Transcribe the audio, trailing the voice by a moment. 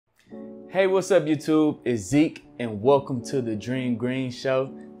Hey, what's up YouTube? It's Zeke and welcome to the Dream Green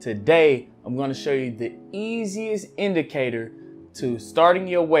Show. Today, I'm going to show you the easiest indicator to starting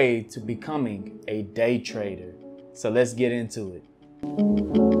your way to becoming a day trader. So let's get into it.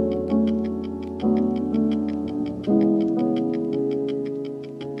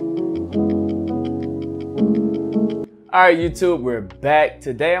 All right, YouTube, we're back.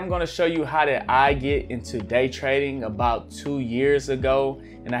 Today, I'm going to show you how did I get into day trading about 2 years ago.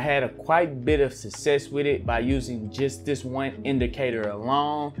 And I had a quite bit of success with it by using just this one indicator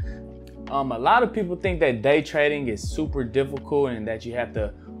alone. A lot of people think that day trading is super difficult and that you have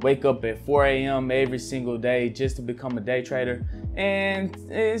to wake up at 4 a.m. every single day just to become a day trader. And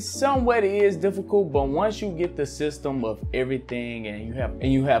it's somewhat is difficult, but once you get the system of everything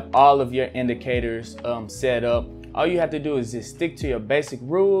and you have all of your indicators set up, all you have to do is just stick to your basic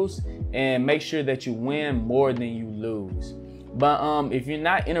rules and make sure that you win more than you lose. But if you're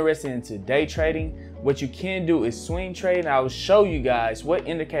not interested into day trading, what you can do is swing trade. I will show you guys what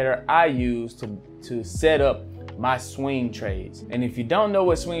indicator I use to set up my swing trades. And if you don't know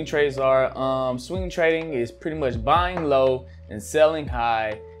what swing trades are, swing trading is pretty much buying low and selling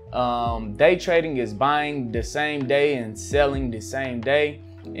high. Day trading is buying the same day and selling the same day,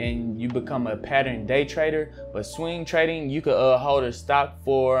 and you become a pattern day trader. But swing trading, you could hold a stock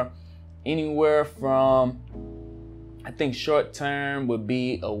for anywhere from, I think short term would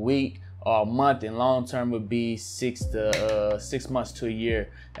be a week or a month, and long term would be 6 months to a year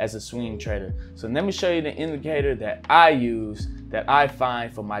as a swing trader. So let me show you the indicator that I use, that I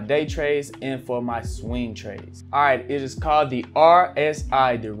find for my day trades and for my swing trades. All right, it is called the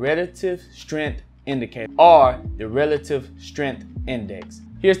RSI, the Relative Strength Indicator, or the Relative Strength Index.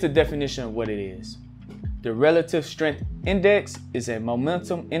 Here's the definition of what it is. The Relative Strength Index is a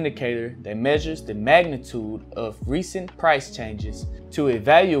momentum indicator that measures the magnitude of recent price changes to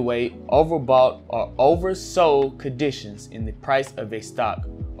evaluate overbought or oversold conditions in the price of a stock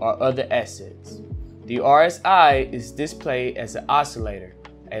or other assets. The RSI is displayed as an oscillator,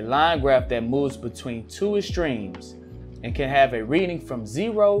 a line graph that moves between two extremes and can have a reading from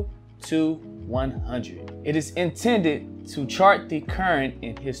 0 to 100. It is intended to chart the current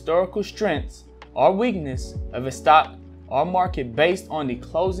and historical strengths or weakness of a stock or market based on the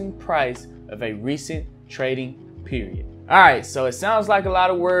closing price of a recent trading period. All right, so it sounds like a lot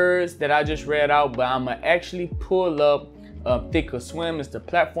of words that I just read out, but I'm gonna actually pull up Thinkorswim. It's the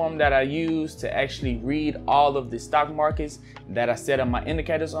platform that I use to actually read all of the stock markets that I set up my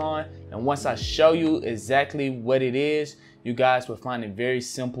indicators on. And once I show you exactly what it is, you guys will find it very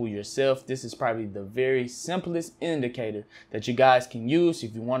simple yourself. This is probably the very simplest indicator that you guys can use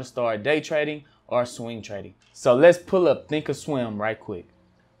if you want to start day trading or swing trading. So let's pull up Thinkorswim right quick.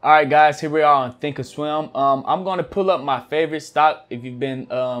 All right, guys, here we are on Thinkorswim. I'm going to pull up my favorite stock. If you've been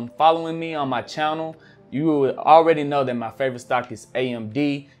following me on my channel, you will already know that my favorite stock is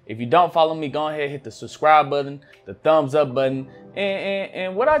AMD. If you don't follow me, go ahead, hit the subscribe button, the thumbs up button.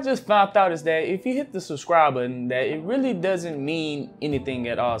 And what I just found out is that if you hit the subscribe button, that it really doesn't mean anything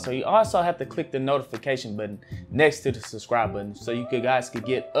at all. So you also have to click the notification button next to the subscribe button so you guys could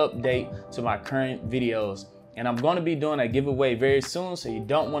get update to my current videos. And I'm going to be doing a giveaway very soon, so you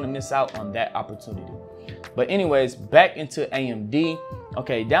don't want to miss out on that opportunity. But anyways, back into AMD.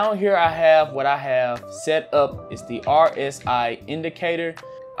 Okay, down here I have what I have set up is the RSI indicator.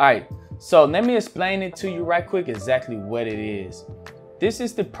 All right, so let me explain it to you right quick exactly what it is. This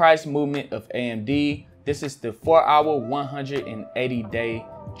is the price movement of AMD. This is the 4-hour 180-day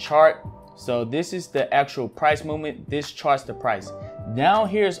chart. So this is the actual price movement. This charts the price. Down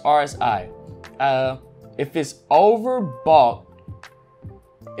here is RSI. If it's overbought,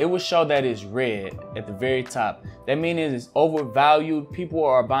 it will show that it's red at the very top. That means it's overvalued. People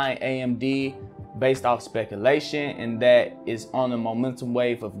are buying AMD based off speculation, and that is on a momentum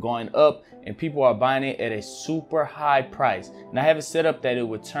wave of going up, and people are buying it at a super high price. And I have it set up that it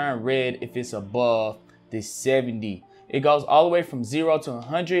would turn red if it's above the 70. It goes all the way from 0 to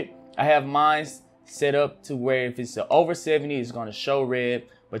 100. I have mine set up to where if it's over 70, it's going to show red,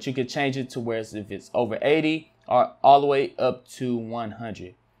 but you could change it to where if it's over 80 or all the way up to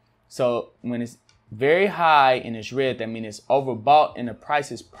 100. So when it's very high and it's red, that means it's overbought and the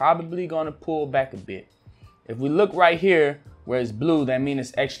price is probably going to pull back a bit. If we look right here where it's blue, that means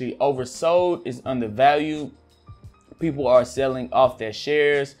it's actually oversold, it's undervalued. People are selling off their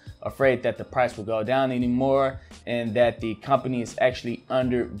shares, afraid that the price will go down anymore and that the company is actually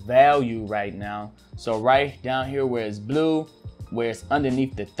undervalued right now. So right down here where it's blue, where it's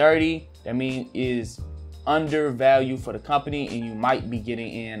underneath the 30, that means is undervalued for the company, and you might be getting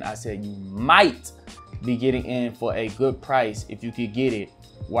in. I said you might be getting in for a good price if you could get it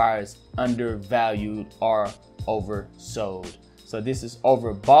where it's undervalued or oversold. So this is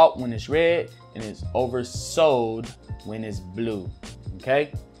overbought when it's red and it's oversold when it's blue.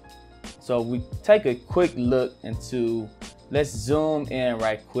 Okay, so we take a quick look into, let's zoom in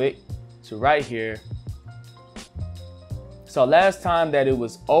right quick to right here. So last time that it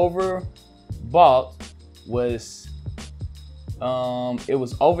was overbought was it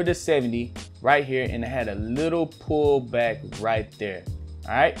was over the 70 right here, and it had a little pullback right there.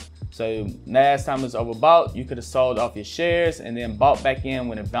 All right, so last time it was overbought, you could have sold off your shares and then bought back in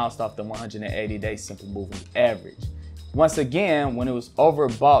when it bounced off the 180-day simple moving average. Once again, when it was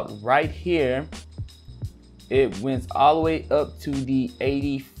overbought right here, it went all the way up to the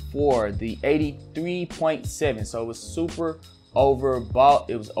 84, the 83.7. So it was super overbought.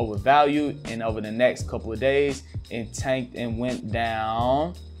 It was overvalued, and over the next couple of days, it tanked and went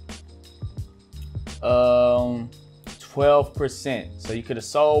down 12%. So you could have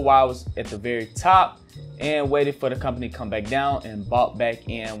sold while it was at the very top and waited for the company to come back down and bought back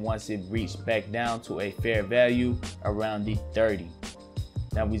in once it reached back down to a fair value around the 30.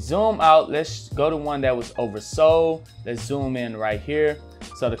 Now we zoom out, let's go to one that was oversold. Let's zoom in right here.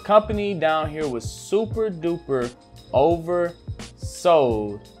 So the company down here was super duper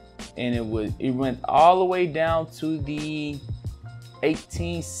oversold, and it went all the way down to the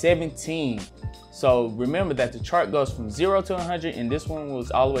 1817. So remember that the chart goes from 0 to 100, and this one was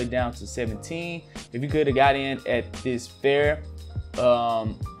all the way down to 17. If you could have got in at this fair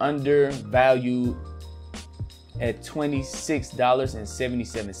undervalued at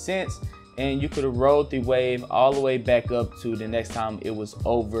 $26.77, and you could have rode the wave all the way back up to the next time it was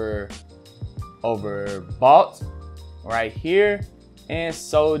overbought right here, and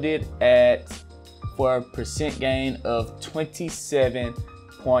sold it for a percent gain of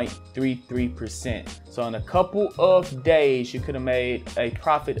 27.33%. So in a couple of days, you could have made a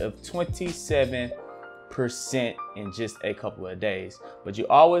profit of 27% in just a couple of days. But you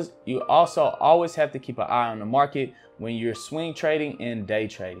also always have to keep an eye on the market when you're swing trading and day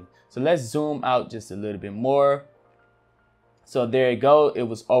trading. So let's zoom out just a little bit more. So there you go. It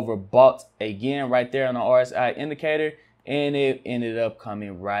was overbought again right there on the RSI indicator, and it ended up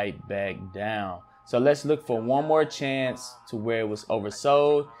coming right back down. So let's look for one more chance to where it was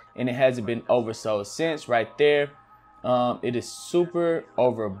oversold, and it hasn't been oversold since right there. It is super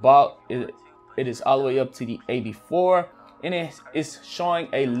overbought. It is all the way up to the 84, and it's showing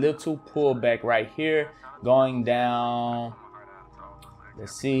a little pullback right here, going down.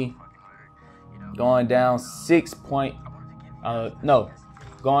 Let's see, going down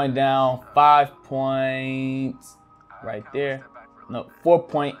going down 5 points right there. No,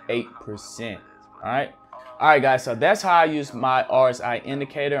 4.8%. All right, guys, so that's how I use my RSI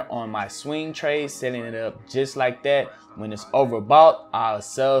indicator on my swing trades, setting it up just like that. When it's overbought, I'll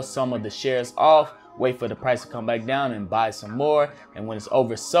sell some of the shares off, wait for the price to come back down and buy some more. And when it's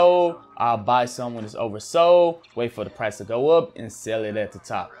oversold, I'll buy some when it's oversold, wait for the price to go up and sell it at the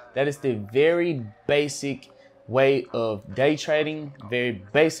top. That is the very basic way of day trading, very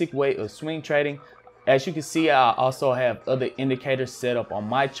basic way of swing trading. As you can see, I also have other indicators set up on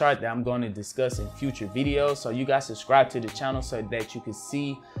my chart that I'm going to discuss in future videos. So you guys subscribe to the channel so that you can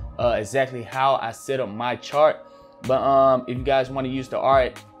see exactly how I set up my chart. But if you guys want to use the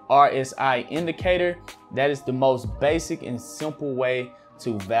RSI indicator, that is the most basic and simple way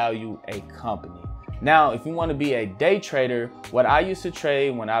to value a company. Now, if you want to be a day trader, what I used to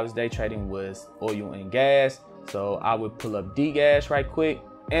trade when I was day trading was oil and gas. So I would pull up D-gas right quick.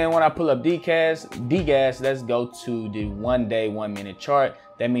 And when I pull up D-gas, let's go to the 1 day, 1 minute chart.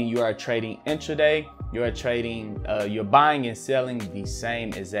 That means you are trading intraday. You are trading, you're buying and selling the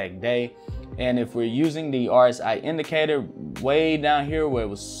same exact day. And if we're using the RSI indicator way down here where it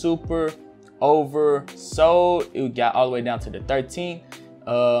was super oversold, it got all the way down to the 13.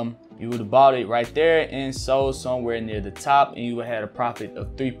 You would have bought it right there and sold somewhere near the top, and you would have had a profit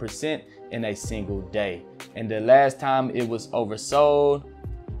of 3% in a single day. And the last time it was oversold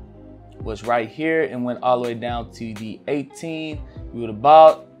was right here and went all the way down to the 18. You would have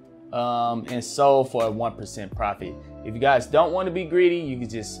bought and sold for a 1% profit. If you guys don't want to be greedy, you can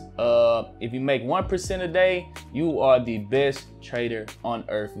just if you make 1% a day, you are the best trader on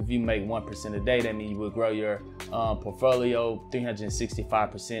earth. If you make 1% a day, that means you will grow your portfolio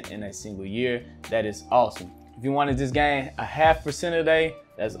 365% in a single year. That is awesome. If you want to just gain a 0.5% a day,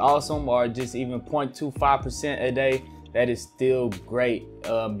 that's awesome. Or just even 0.25% a day, that is still great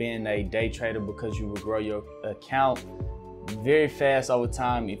being a day trader, because you will grow your account very fast over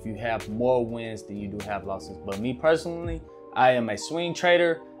time if you have more wins than you do have losses. But me personally, I am a swing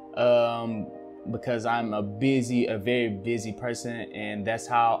trader. because I'm a very busy person, and that's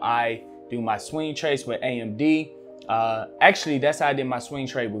how I do my swing trades with AMD. Actually, that's how I did my swing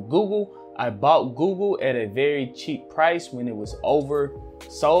trade with Google. I bought Google at a very cheap price when it was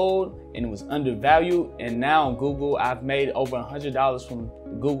oversold and it was undervalued. And now Google, I've made over $100 from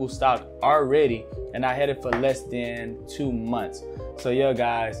Google stock already, and I had it for less than 2 months. So yeah,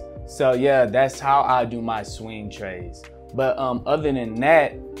 guys. So yeah, that's how I do my swing trades. But other than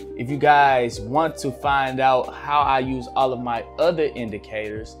that, if you guys want to find out how I use all of my other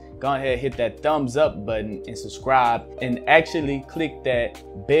indicators, go ahead, hit that thumbs up button and subscribe, and actually click that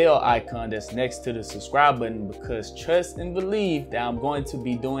bell icon that's next to the subscribe button, because trust and believe that I'm going to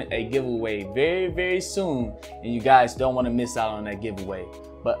be doing a giveaway very soon, and you guys don't want to miss out on that giveaway.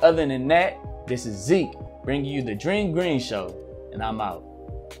 But other than that, this is Zeke bringing you the Dream Green Show, and I'm out.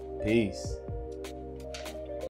 Peace.